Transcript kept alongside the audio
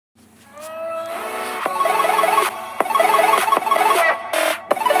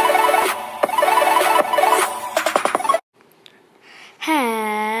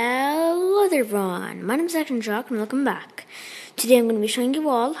Second Shock and welcome back. Today I'm going to be showing you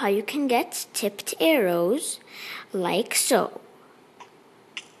all how you can get tipped arrows like so.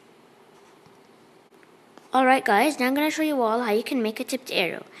 Alright guys, now I'm going to show you all how you can make a tipped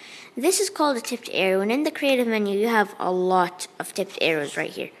arrow. This is called a tipped arrow, and in the creative menu you have a lot of tipped arrows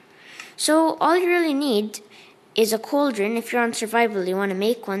right here. So all you really need is a cauldron. If you're on survival, you want to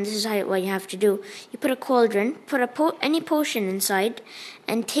make one, this is what you have to do. You put a cauldron, put any potion inside,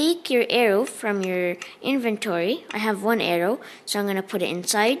 and take your arrow from your inventory. I have one arrow, so I'm going to put it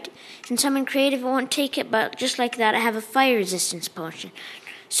inside. Since I'm in creative, it won't take it, but just like that, I have a fire resistance potion.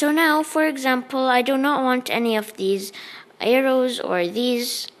 So now, for example, I do not want any of these arrows or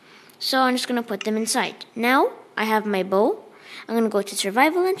these, so I'm just going to put them inside. Now, I have my bow. I'm going to go to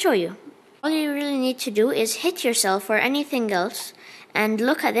survival and show you. All you really need to do is hit yourself or anything else, and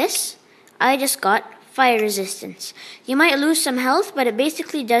look at this. I just got fire resistance. You might lose some health, but it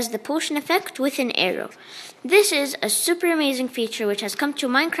basically does the potion effect with an arrow. This is a super amazing feature which has come to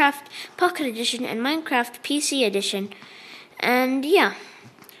Minecraft Pocket Edition and Minecraft PC Edition. And yeah.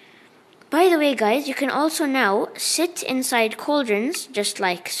 By the way guys, you can also now sit inside cauldrons just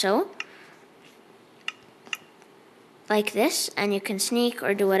like so. Like this, and you can sneak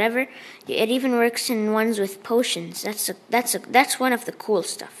or do whatever. It even works in ones with potions. That's one of the cool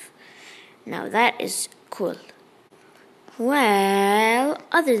stuff. Now that is cool. Well,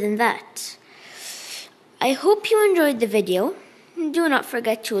 other than that, I hope you enjoyed the video. Do not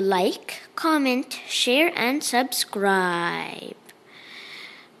forget to like, comment, share, and subscribe.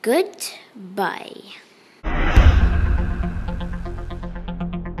 Goodbye.